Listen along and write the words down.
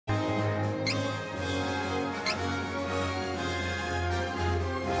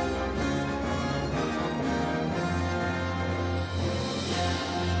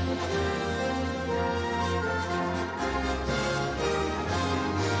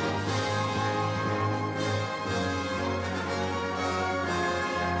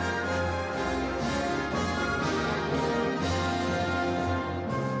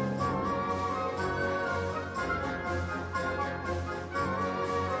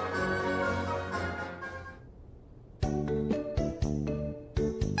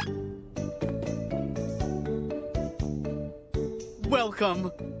Welcome.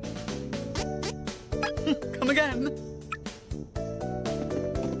 Come again.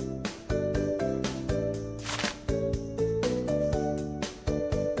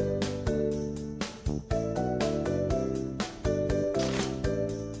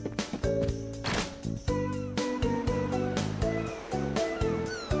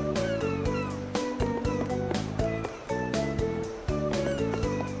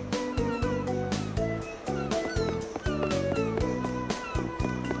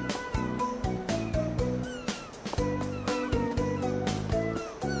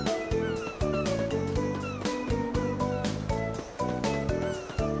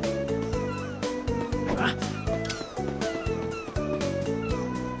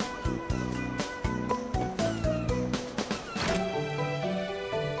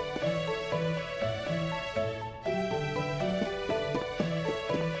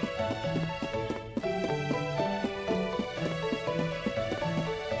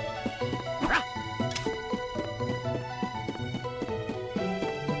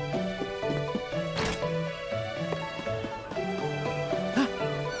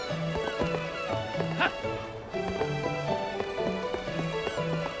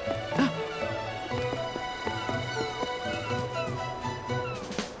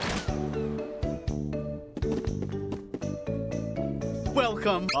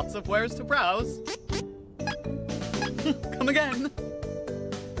 Welcome. Lots of wares to browse. Come again.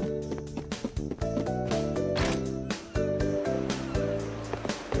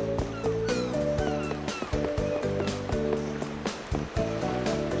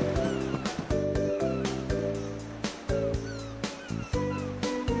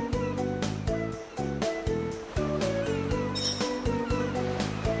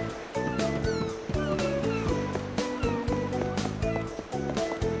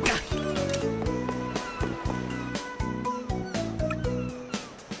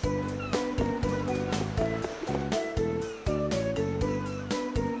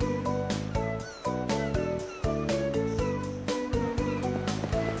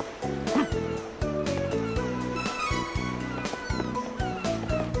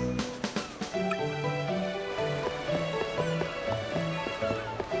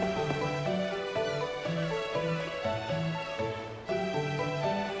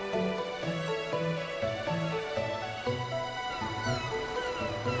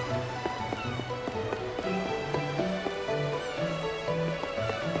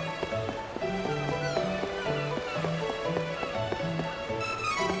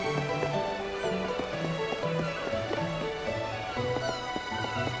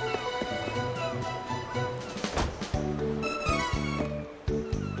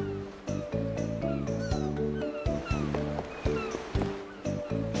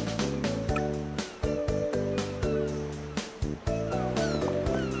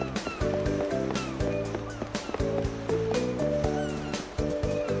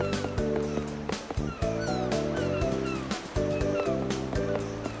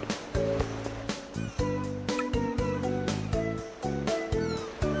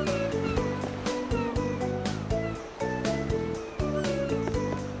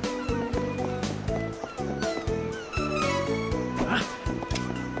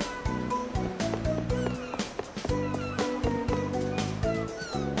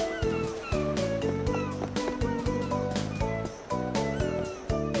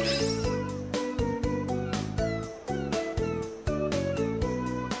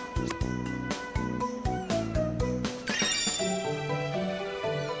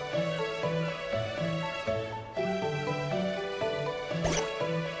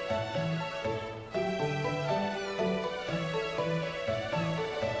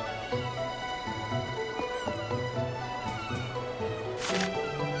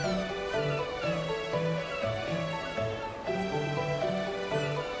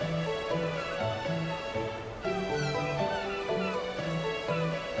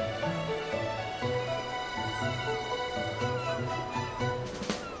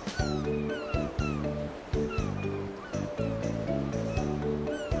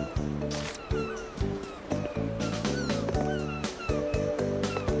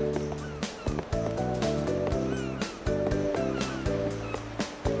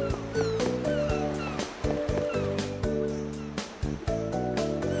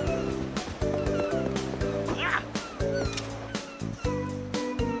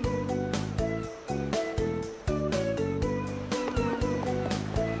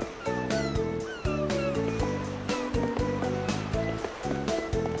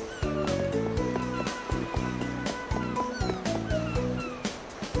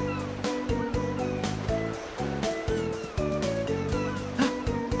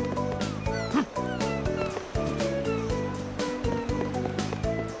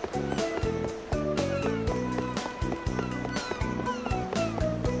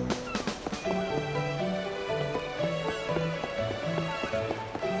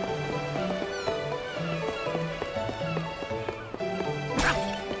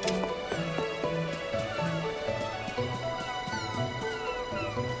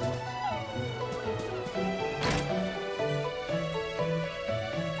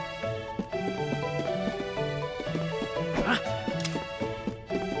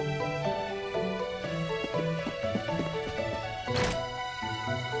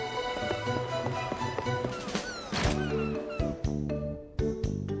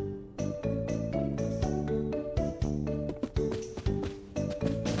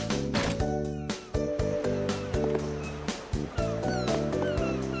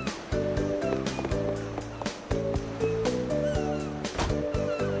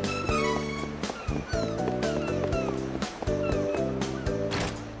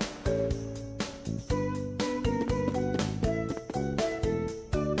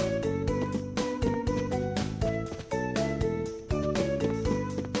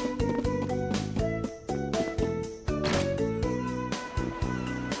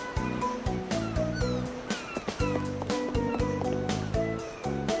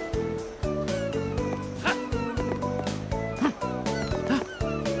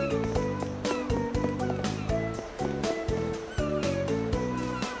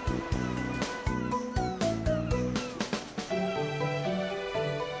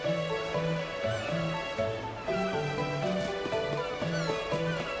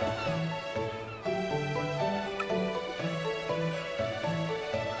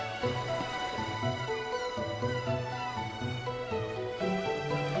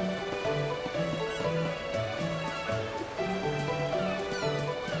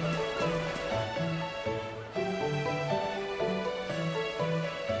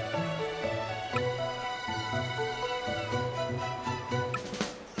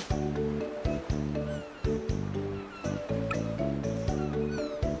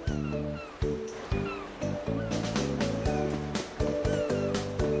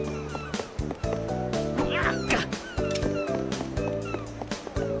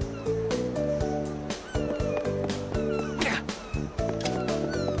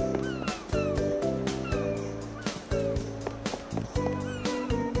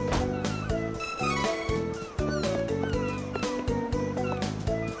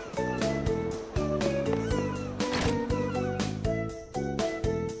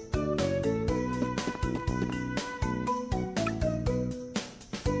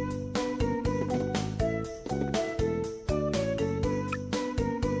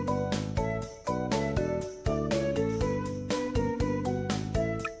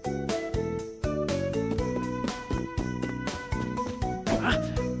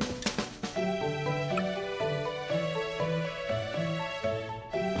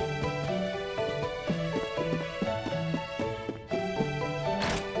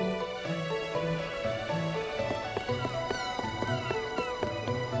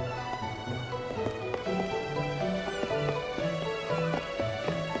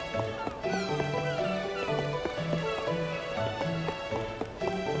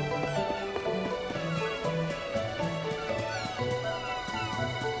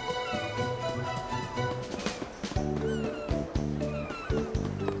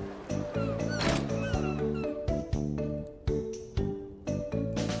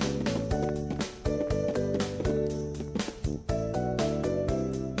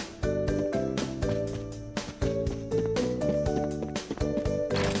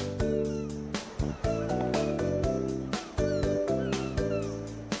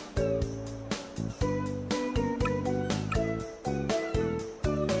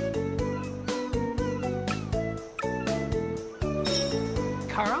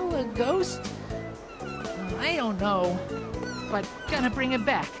 Carl a ghost? I don't know, but gonna bring it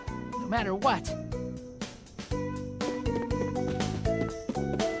back, no matter what.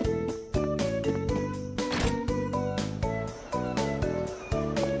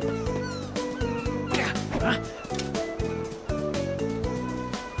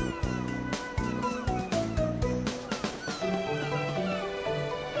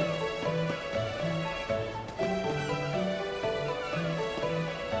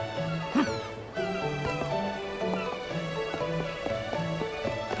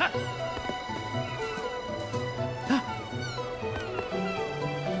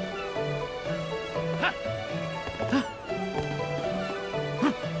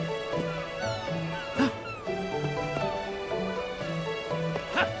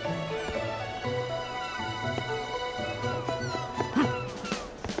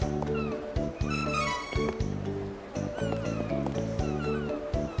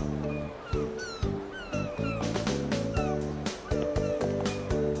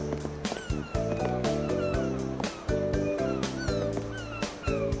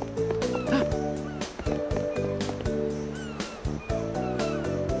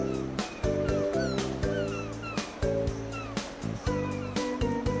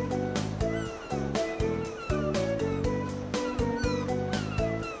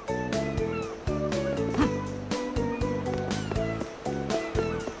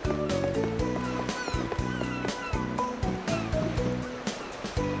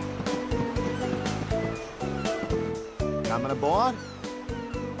 Coming aboard?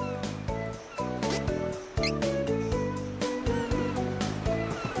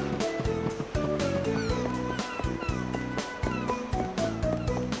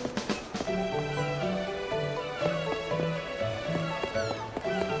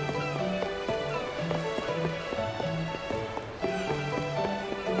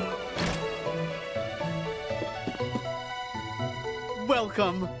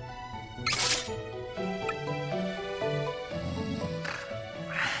 Welcome.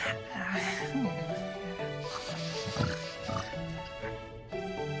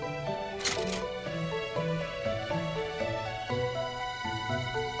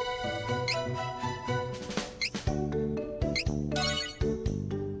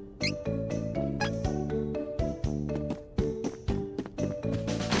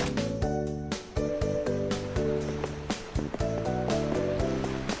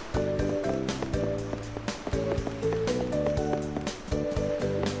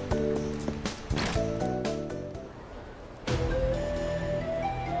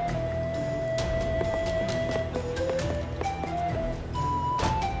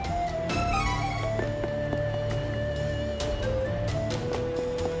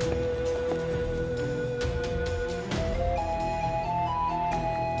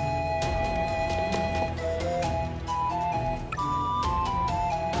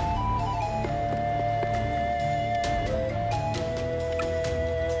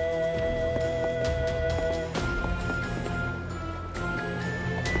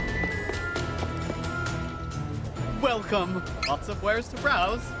 Welcome. Lots of wares to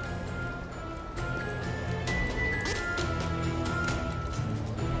browse.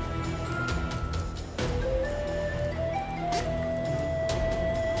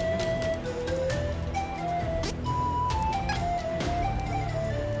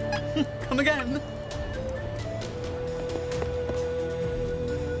 Come again.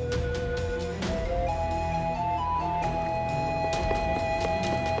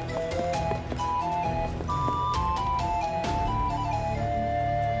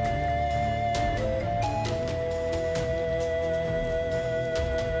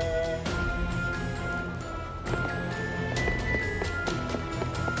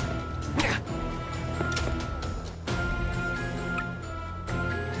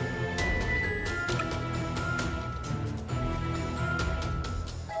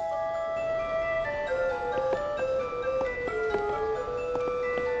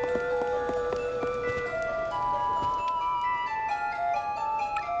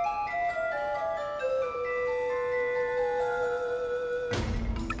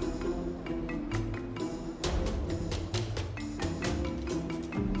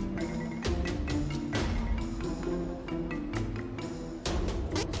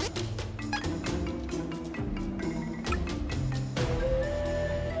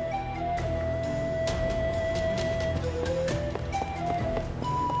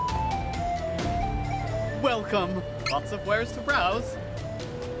 Welcome. Lots of wares to browse.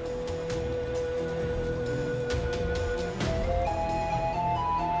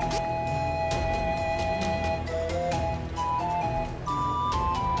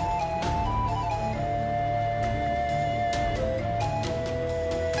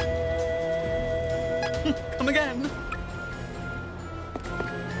 Come again.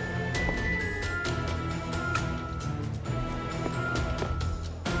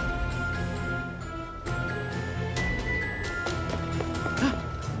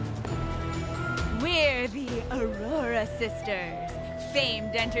 We're the Aurora Sisters,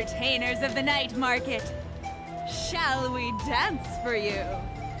 famed entertainers of the night market. Shall we dance for you?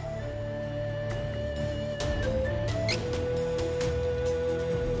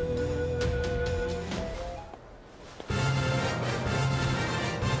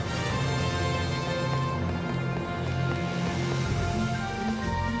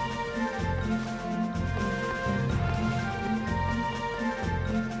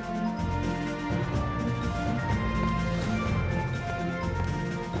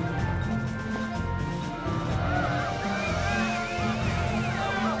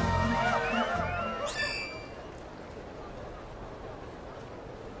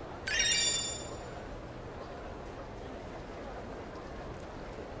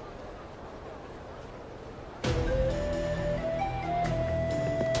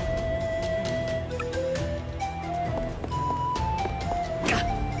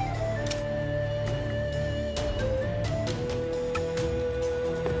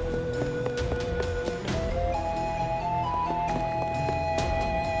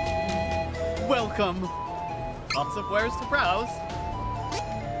 Welcome. Lots of wares to browse.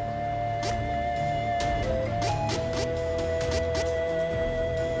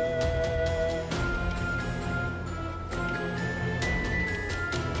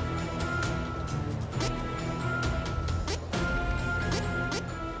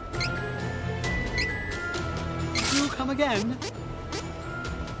 Do come again.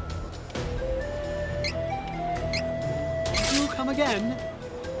 Do come again.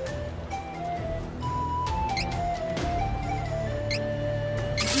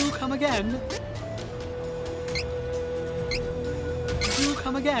 Come again. Do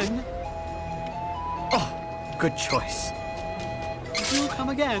come again. Oh, good choice. Do come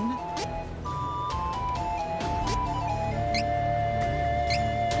again.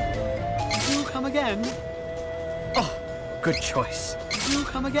 Do come again. Oh, good choice. Do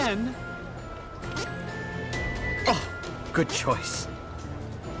come again. Oh, good choice.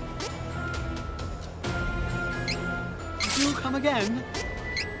 Do come again.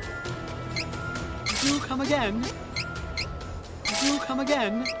 Do come again. Do come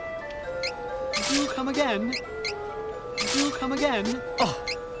again. Do come again. Do come again. Oh,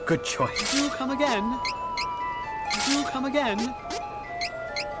 good choice. Do come again. Do come again.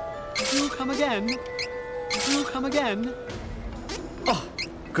 Do come again. Do come again. Oh,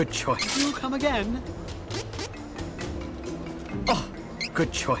 good choice. Do come again. Oh,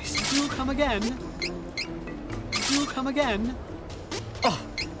 good choice. Do come again. Do come again. Oh,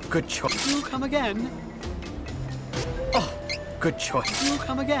 good choice. Do come again. Oh, good choice. Do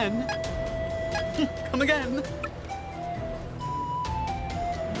come again. Come again.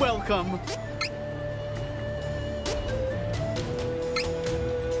 Welcome.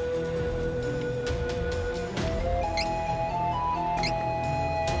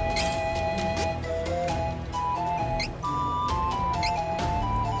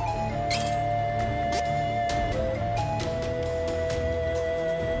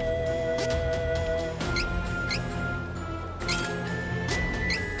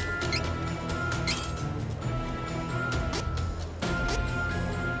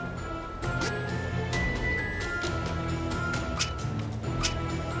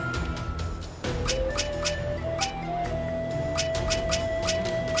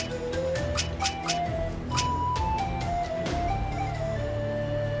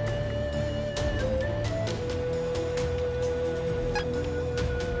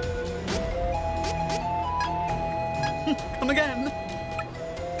 Come again.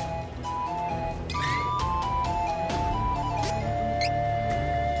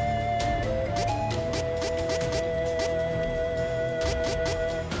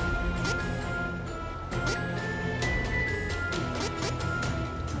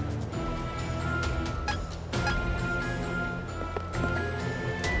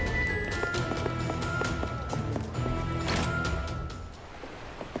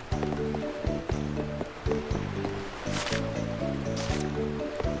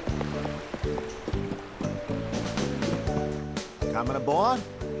 Coming aboard?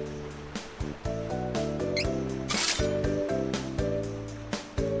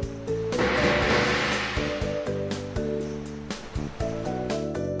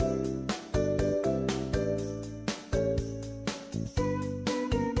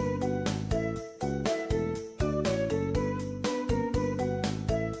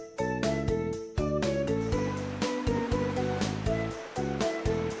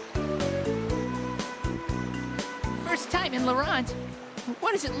 first time in Laurent.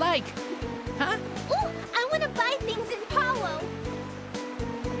 What is it like? Huh? Ooh, I want to buy things in Palo.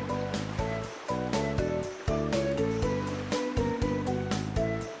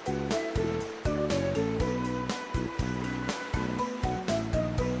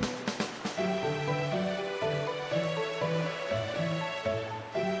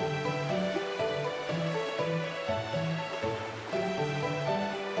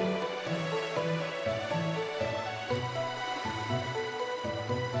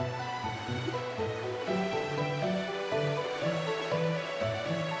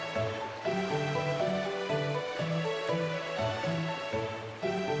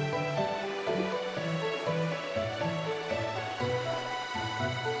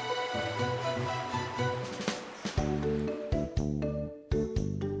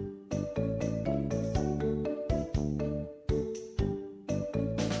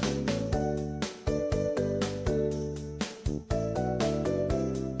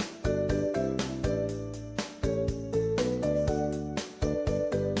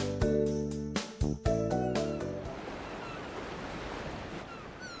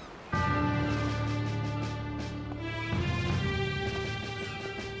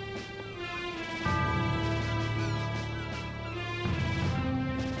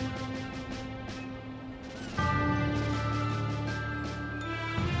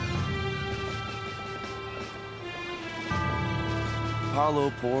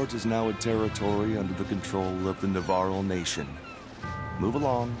 Palo Port is now a territory under the control of the Navarro nation. Move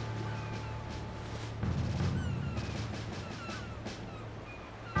along.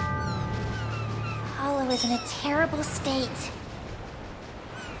 Palo is in a terrible state.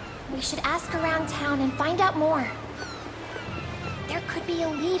 We should ask around town and find out more. There could be a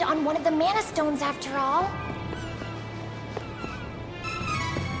lead on one of the Mana Stones after all.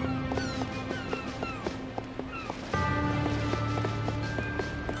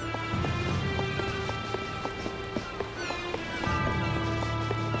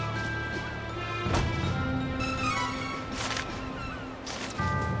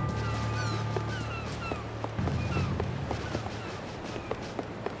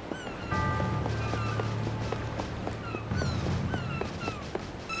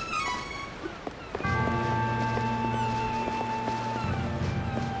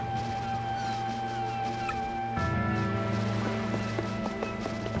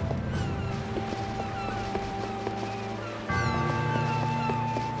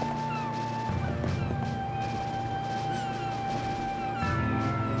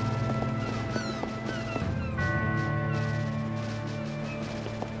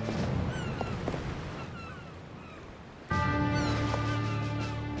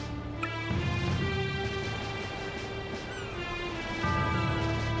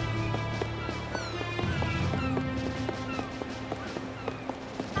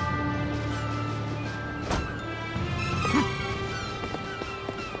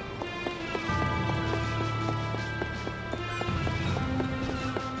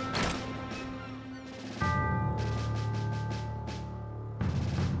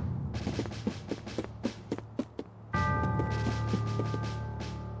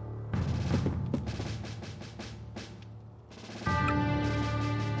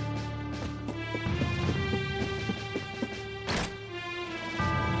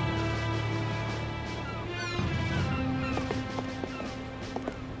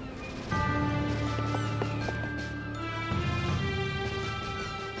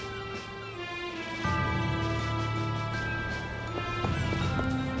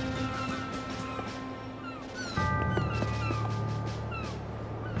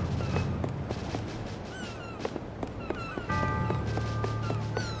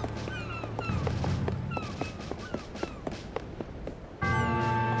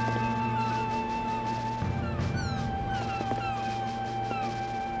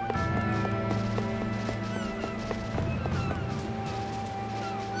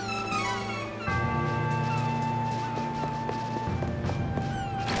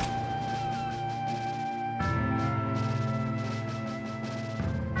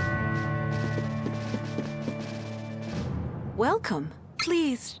 Welcome.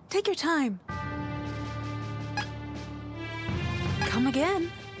 Please, take your time. Come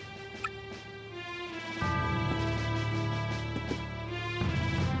again.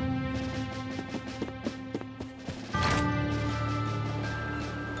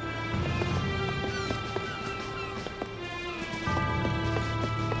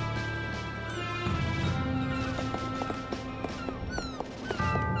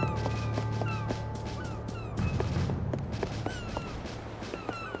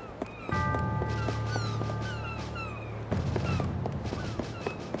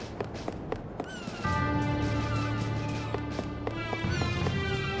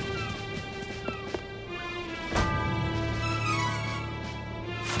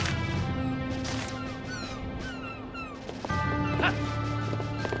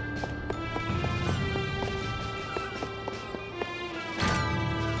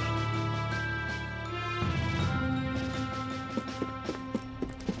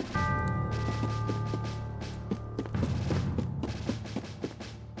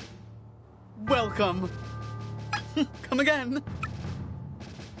 Welcome. Come again.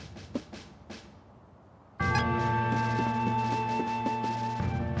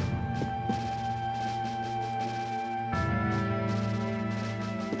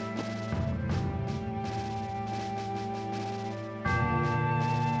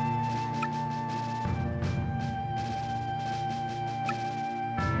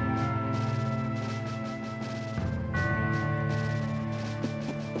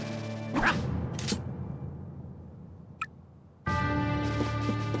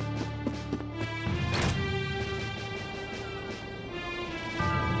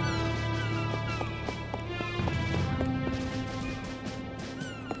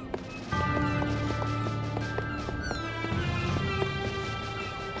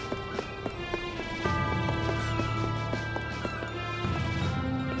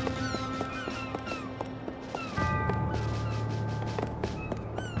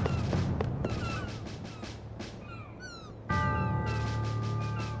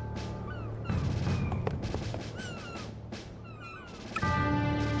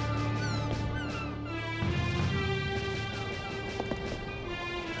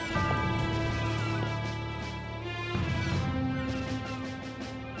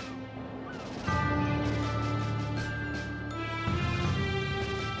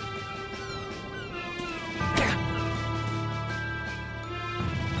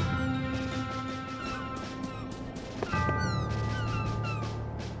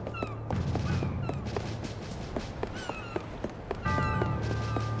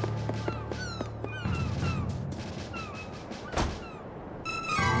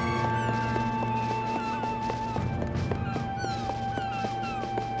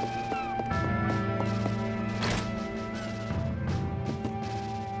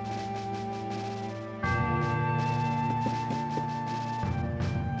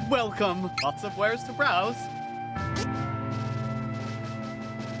 Welcome. Lots of wares to browse.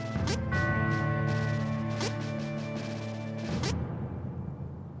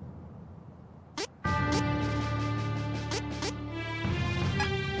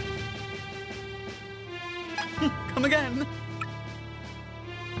 Come again.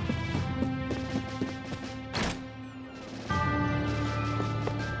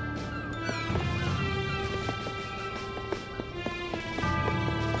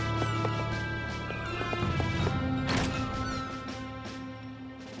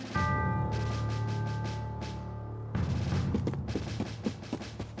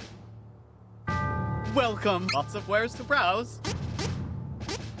 Welcome. Lots of wares to browse.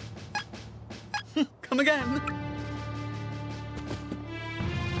 Come again.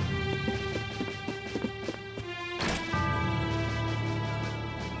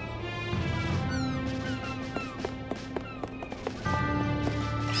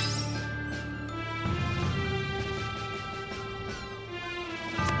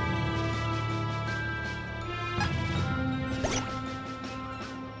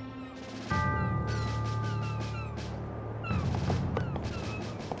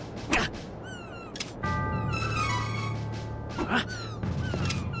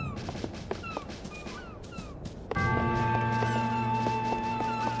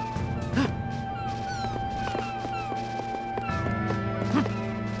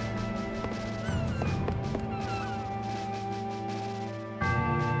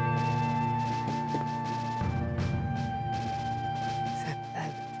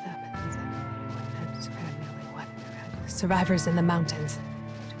 Survivors in the mountains.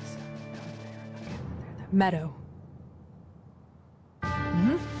 Meadow.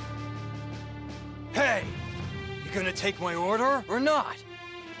 Hey! You gonna take my order or not?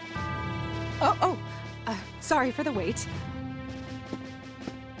 Sorry for the wait.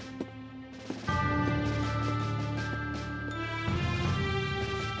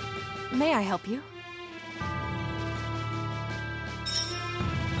 May I help you?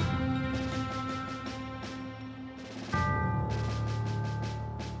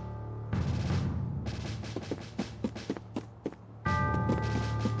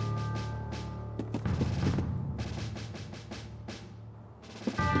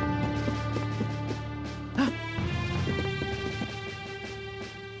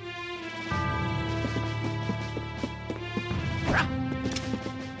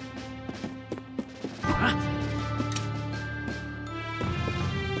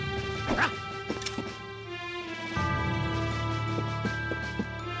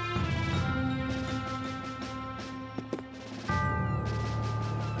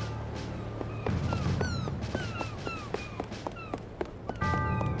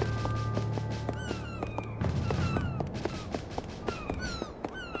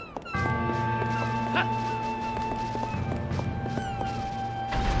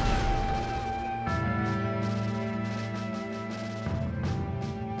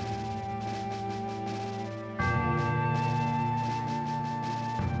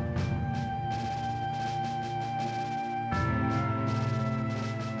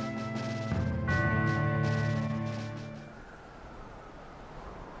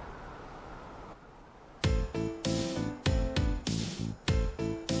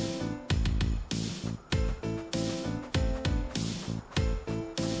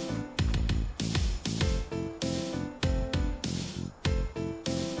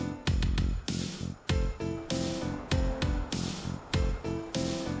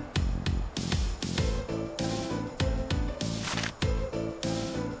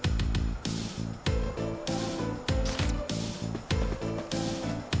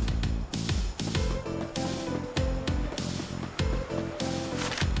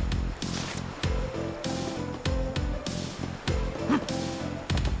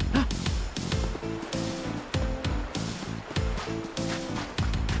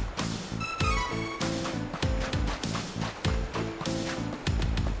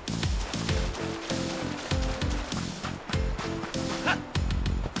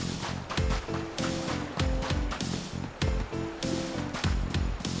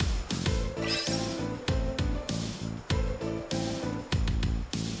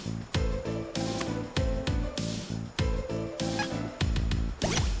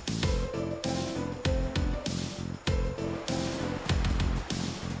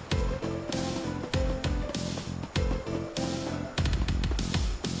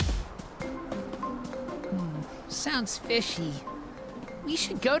 sounds fishy. We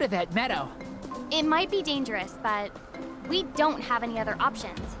should go to that meadow. It might be dangerous, but we don't have any other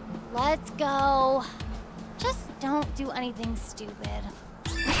options. Let's go. Just don't do anything stupid.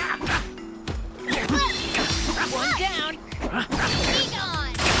 One down. Be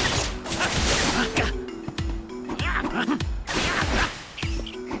gone!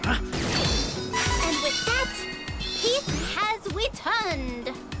 And with that, peace has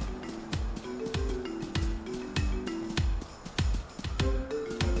returned.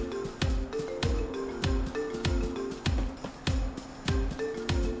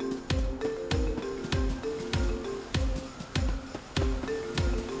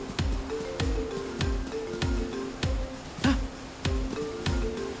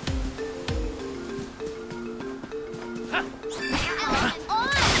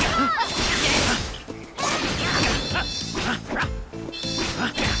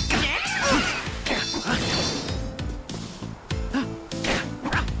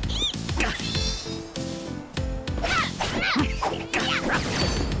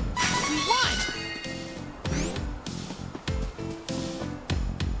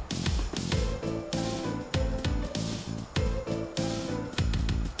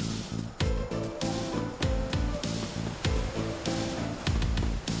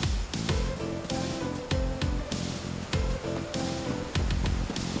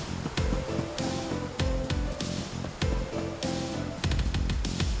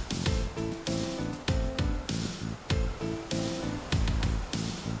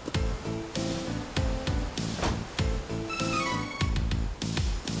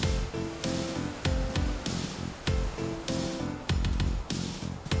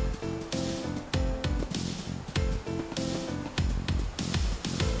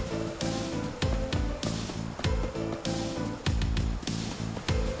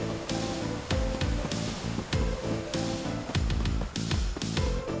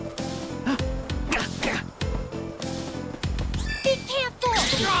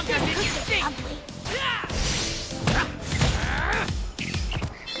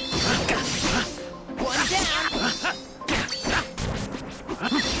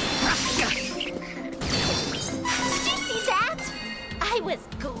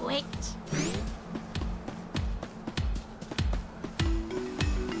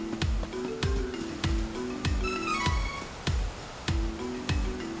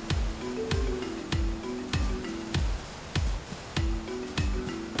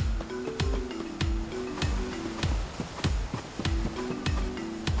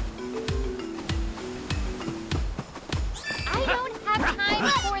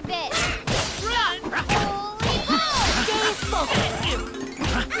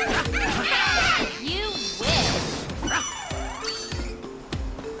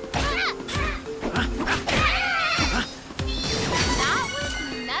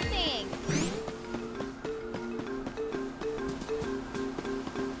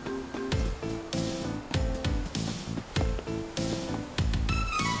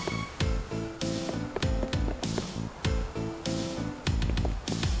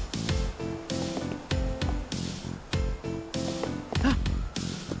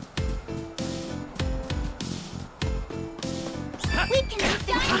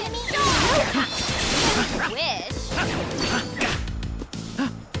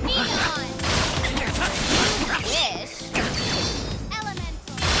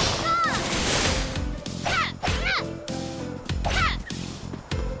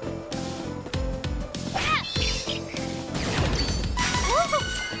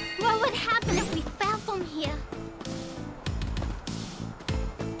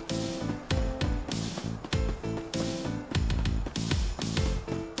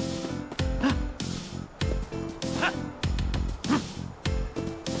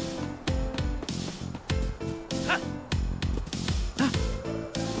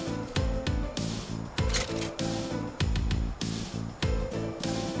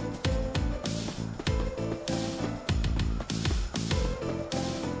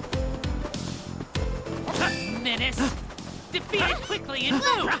 Defeat it quickly and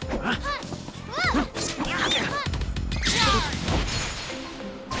move!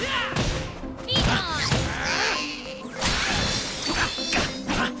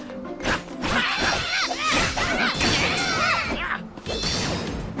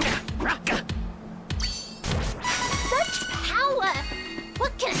 Such power!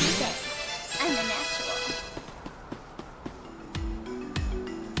 What can I say? I'm a natural.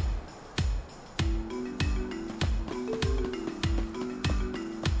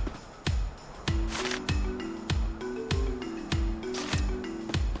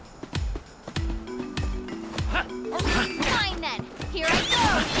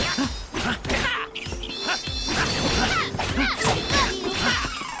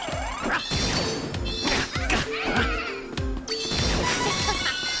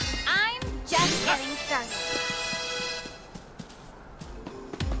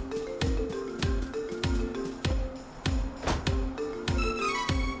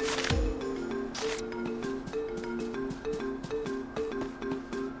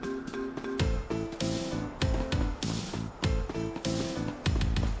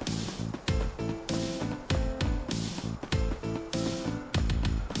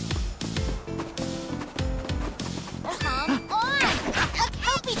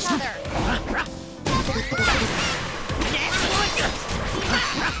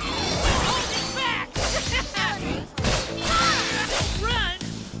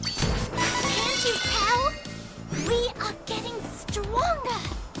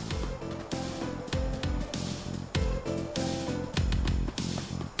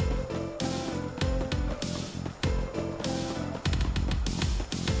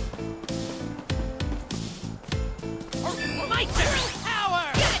 Smiter! Power!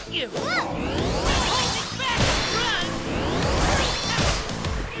 Get you! Hold it back! Run!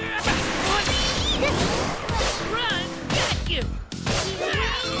 Run! Get you!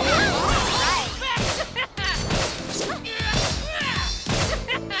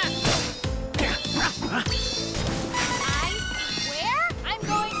 I swear I'm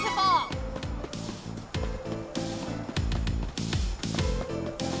going to ball.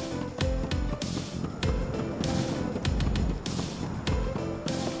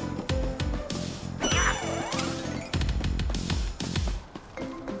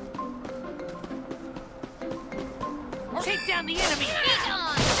 Take down the enemy! Be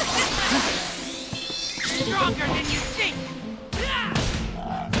on. Stronger than you think!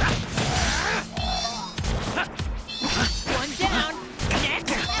 One down.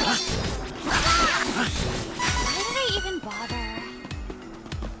 Next! Why did I even bother?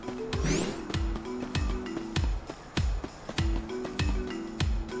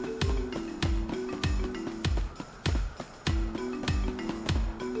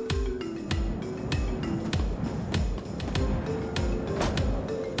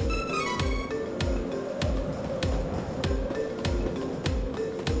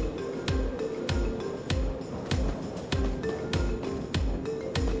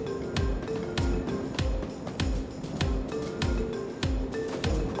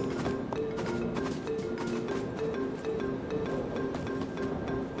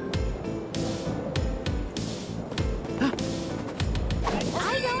 I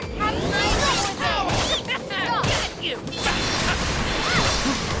don't have time for this. Stop. Get you!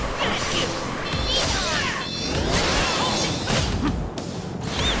 Get you!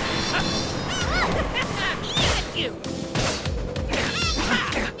 Get you!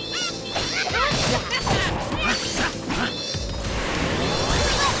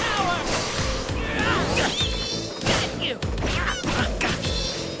 Power! Get you!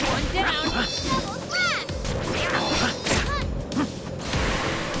 One down. Double smash.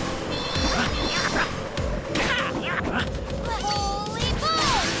 Holy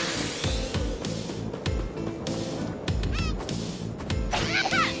ball!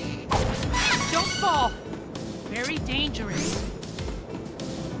 Don't fall! Very dangerous.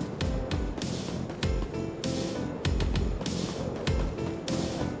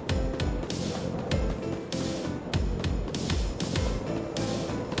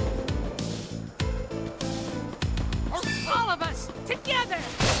 All of us, together!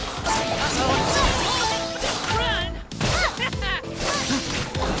 Run!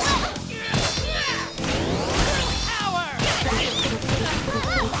 Power!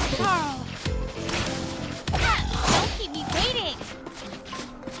 Carl! Don't keep me waiting.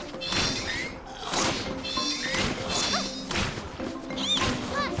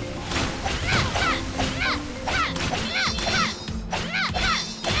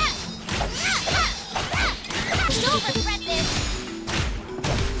 You'll regret this.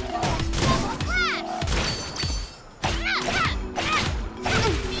 Double splash.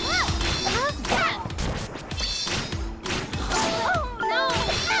 How's that? Oh no!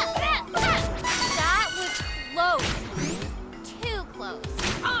 That was close. Too close.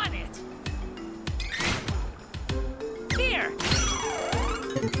 On it! Here!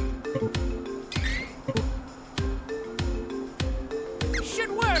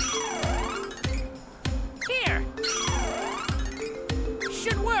 Should work! Here!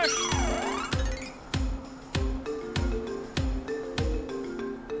 Should work!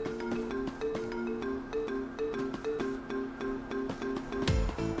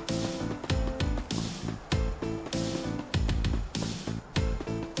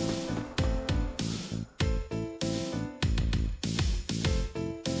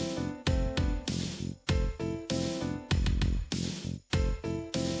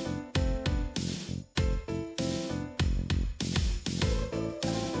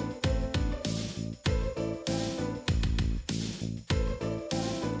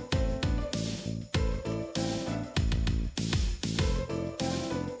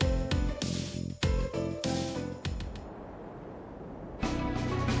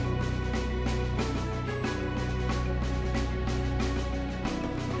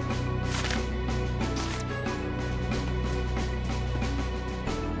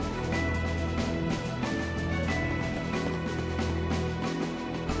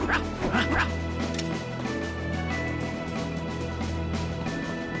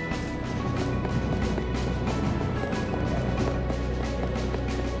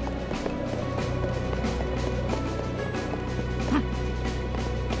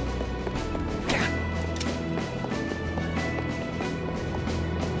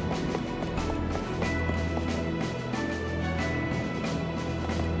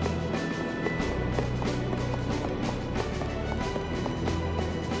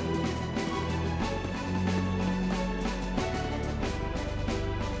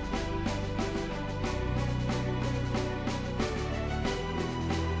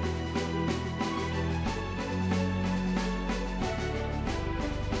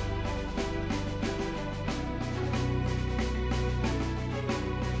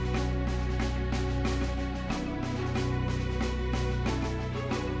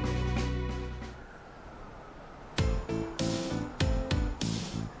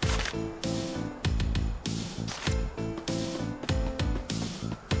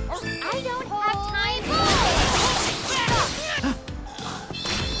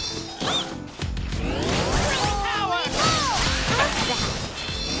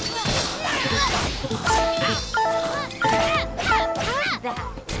 that?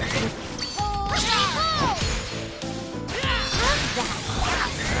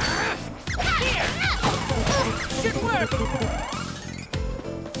 Should work!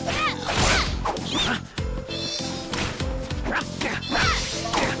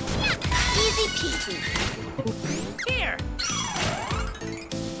 Easy peasy. Here!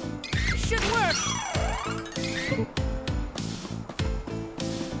 Should work!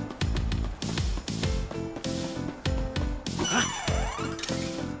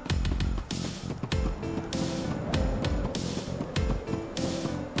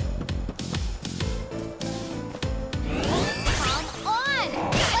 Come on!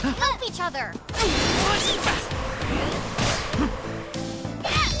 Let's help each other!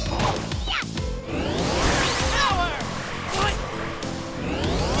 Power! What?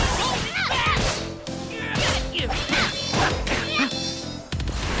 Get you!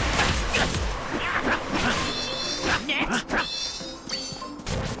 Next!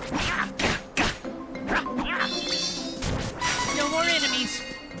 No more enemies.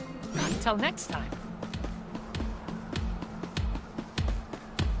 Not until next time.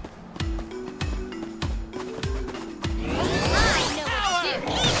 I know what to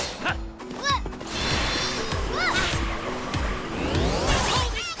do.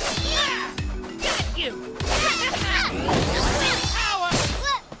 Get you! Power!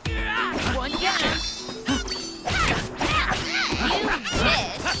 One down!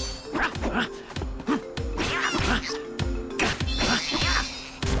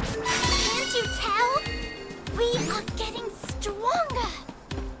 Can't you tell? We are getting stronger.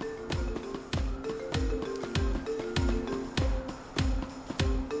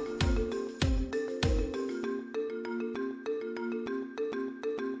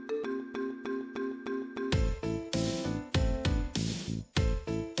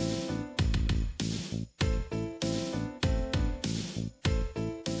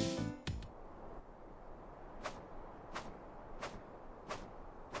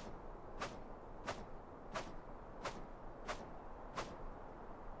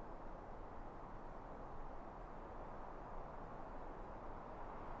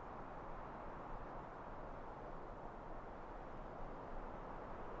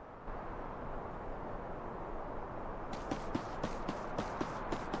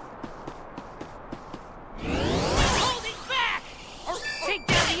 Holding back! Or take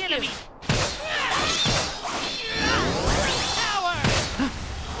down the enemy! Power!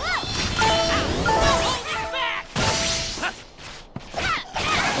 Holding back!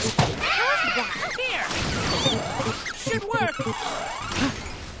 How's that? Here! Should work!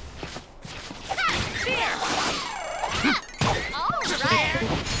 Here! All right.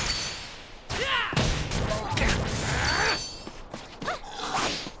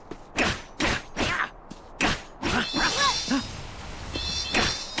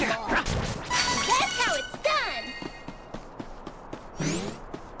 That's how it's done.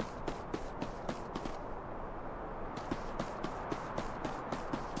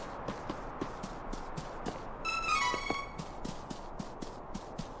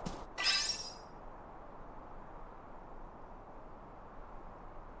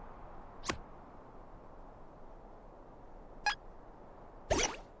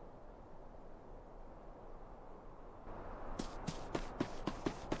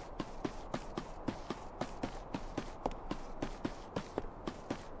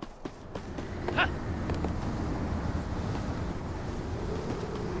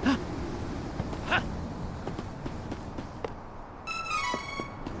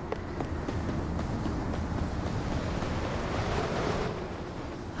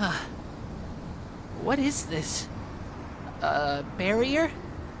 What is this? A barrier?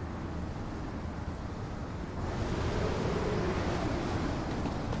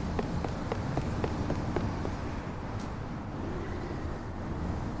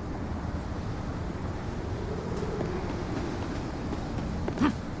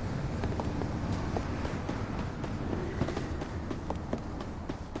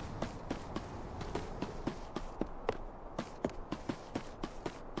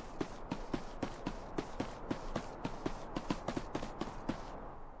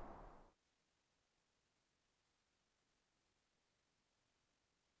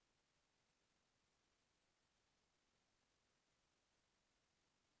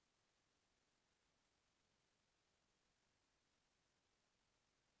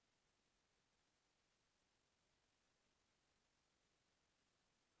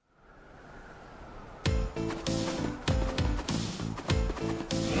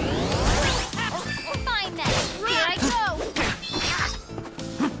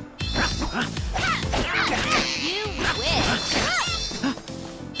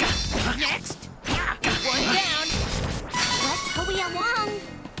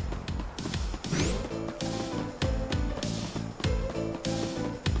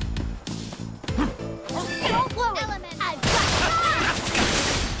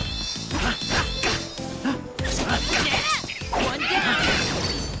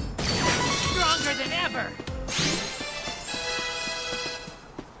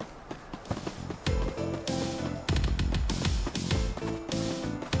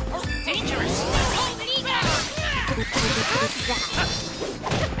 flowers!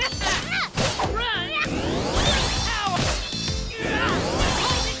 Run! Ow!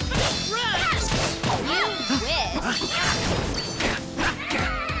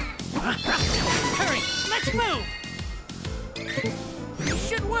 Hurry! Let's move!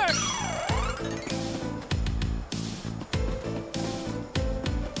 Should work!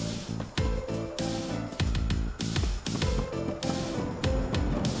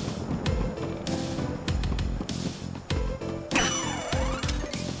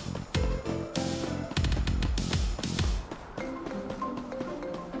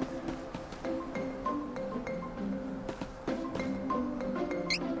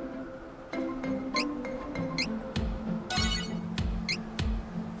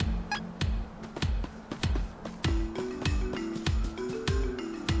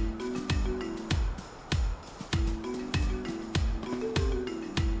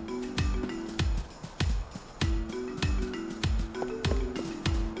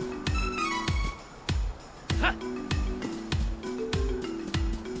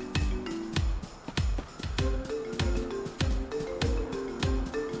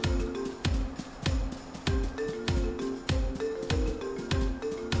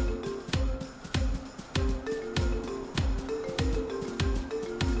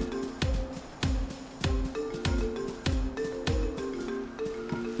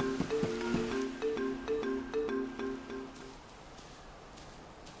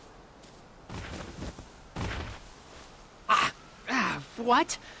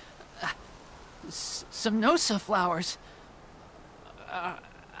 What? Some Nosa flowers.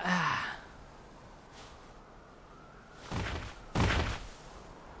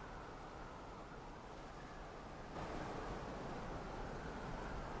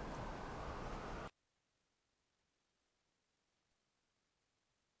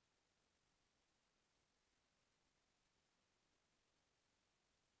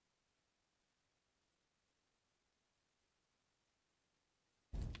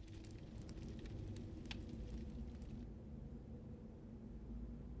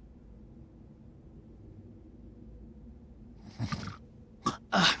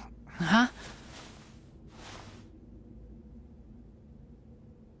 Huh?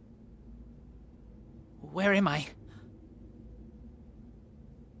 Where am I?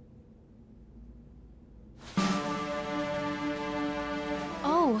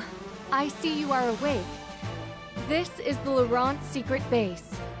 Oh, I see you are awake. This is the Laurent secret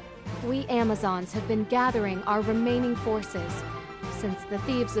base. We Amazons have been gathering our remaining forces since the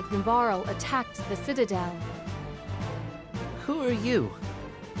thieves of Navarro attacked the Citadel. Who are you?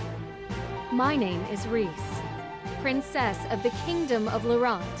 My name is Reese, Princess of the Kingdom of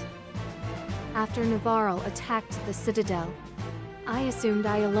Laurent. After Navarro attacked the Citadel, I assumed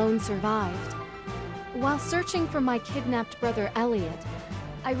I alone survived. While searching for my kidnapped brother Elliot,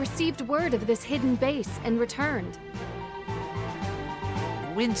 I received word of this hidden base and returned.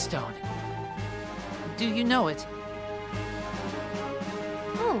 Windstone. Do you know it?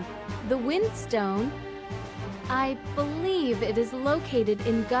 Oh, the Windstone? I believe it is located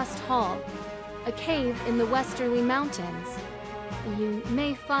in Gust Hall, a cave in the Westerly Mountains. You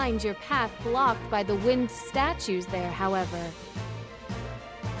may find your path blocked by the wind statues there, however.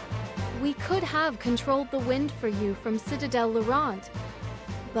 We could have controlled the wind for you from Citadel Laurent,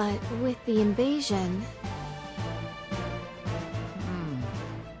 but with the invasion...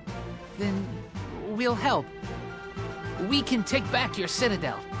 Then we'll help. We can take back your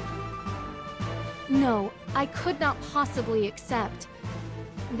Citadel. No, I could not possibly accept.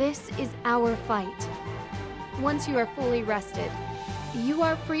 This is our fight. Once you are fully rested, you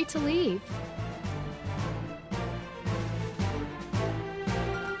are free to leave.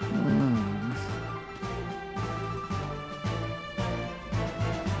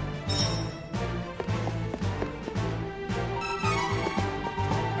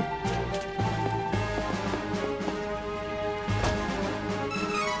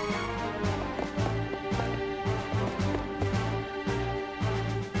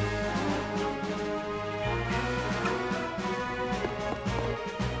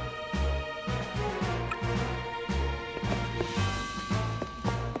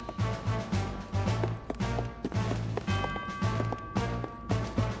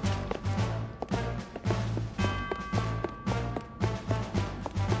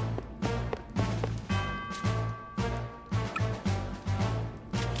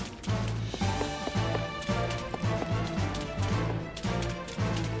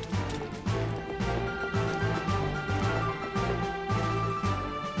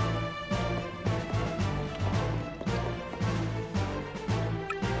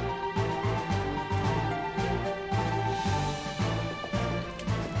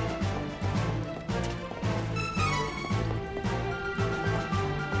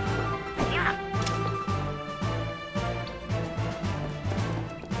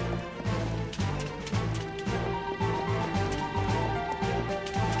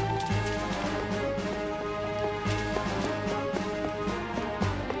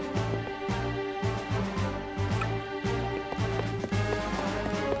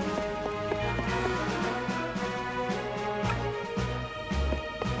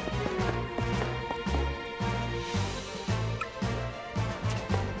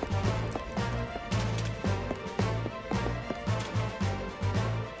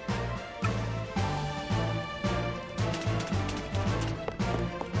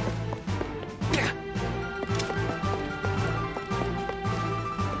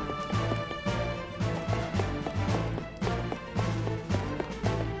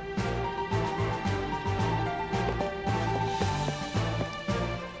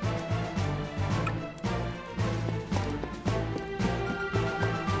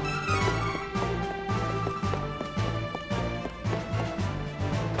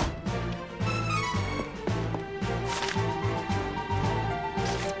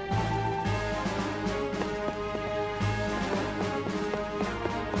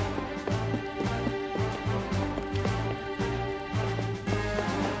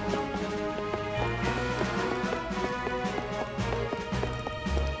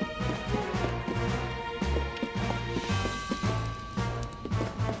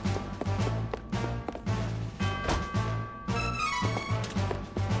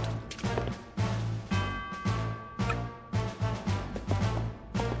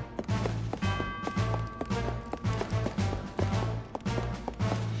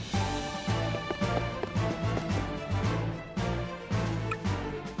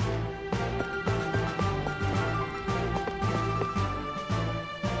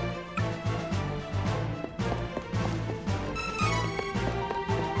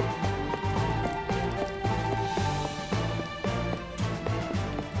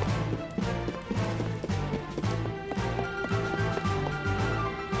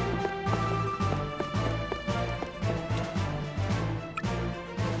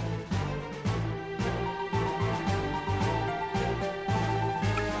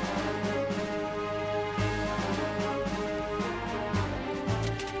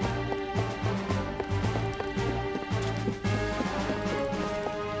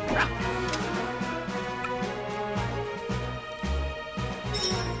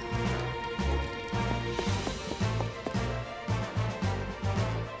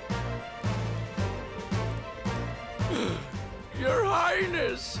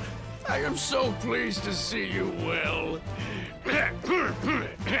 I am so pleased to see you well.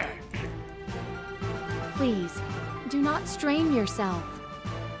 Please, do not strain yourself.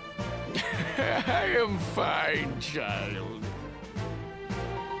 I am fine, child.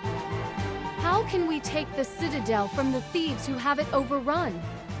 How can we take the Citadel from the thieves who have it overrun?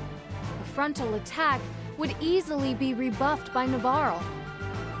 A frontal attack would easily be rebuffed by Navarro.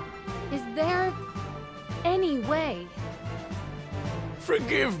 Is there any way?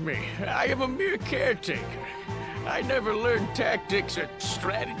 Forgive me, I am a mere caretaker. I never learned tactics or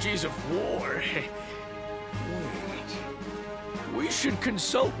strategies of war. Wait. We should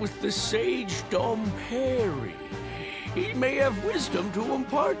consult with the sage Dom Perry. He may have wisdom to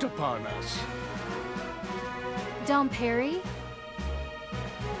impart upon us. Dom Perry?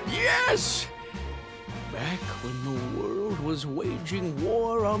 Yes! Back when the world was waging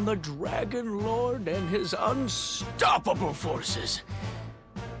war on the Dragon Lord and his unstoppable forces,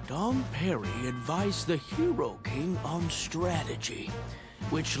 Dom Perry advised the Hero King on strategy,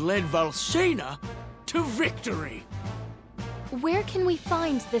 which led Valsena to victory. Where can we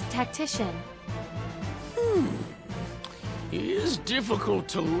find this tactician? He is difficult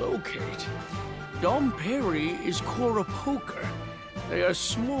to locate. Dom Perry is Cora Poker. They are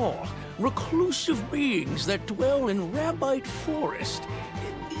small, reclusive beings that dwell in Rabbite Forest,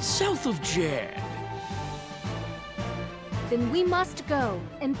 south of Jad. Then we must go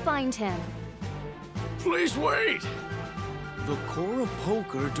and find him. Please wait! The Cora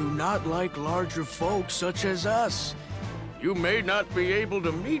Poker do not like larger folk such as us. You may not be able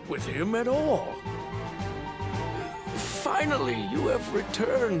to meet with him at all. Finally, you have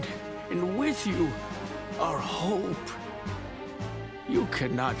returned, and with you, our hope. You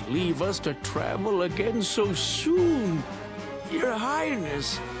cannot leave us to travel again so soon. Your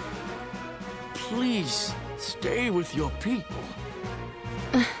Highness, please stay with your people.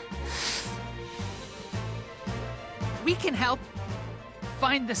 We can help.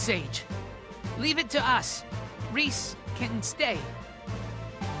 Find the sage. Leave it to us. Reese can stay.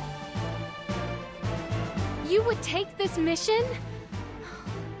 You would take this mission?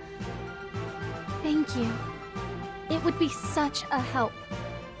 Thank you. It would be such a help.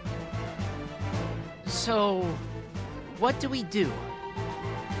 So, what do we do?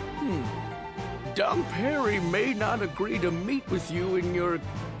 Dom Perry may not agree to meet with you in your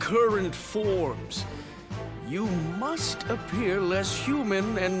current forms. You must appear less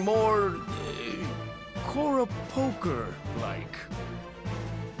human and more Cora Poker-like.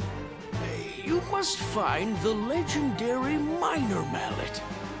 You must find the legendary Minor Mallet.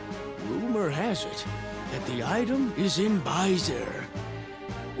 Rumor has it that the item is in Byzer.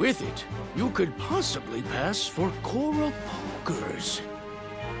 With it, you could possibly pass for Cora Pokers.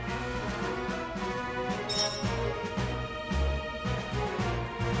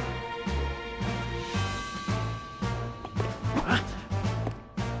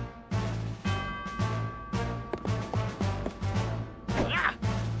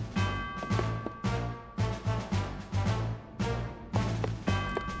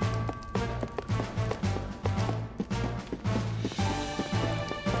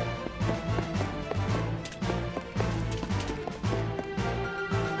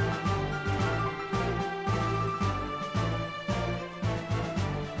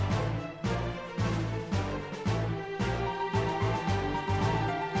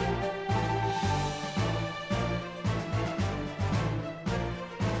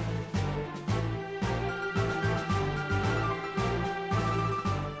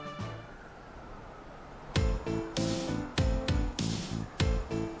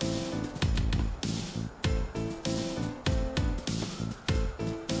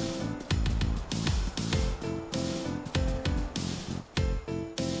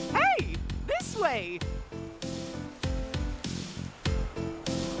 Way.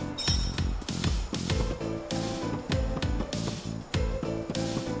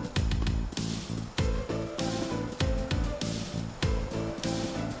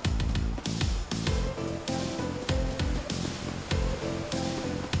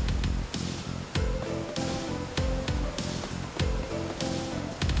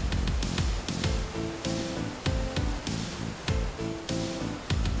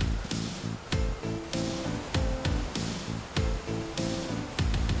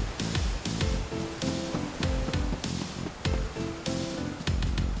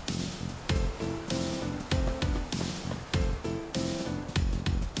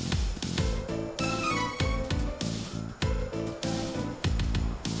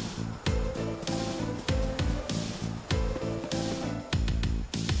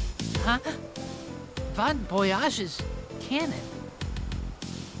 Huh? Von Voyage's cannon.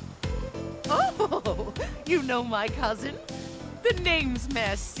 Oh, you know my cousin? The name's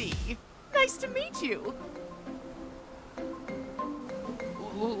Merci. Nice to meet you.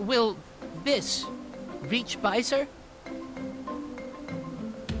 Will this reach by, sir?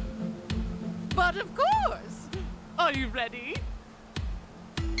 But of course. Are you ready?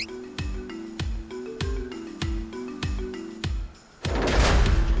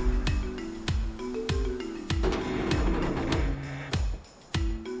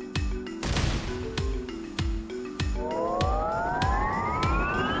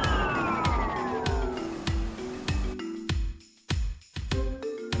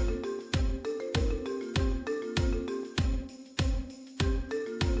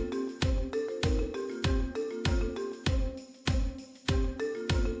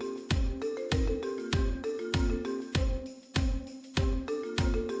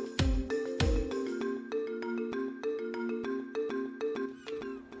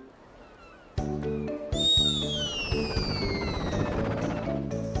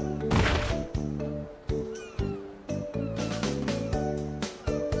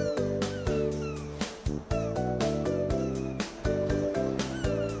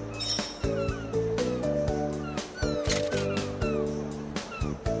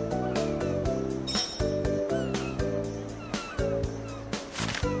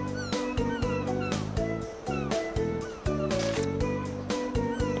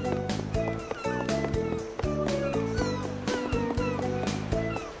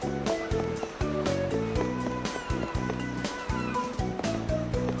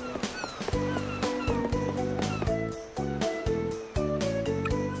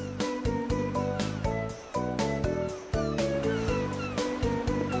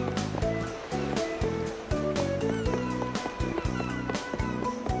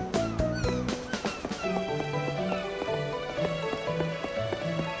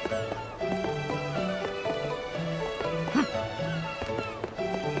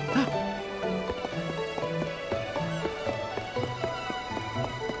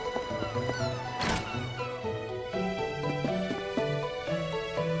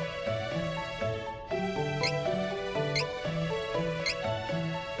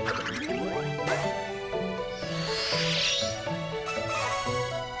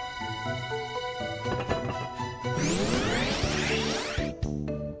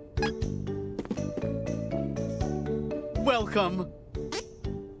 Welcome.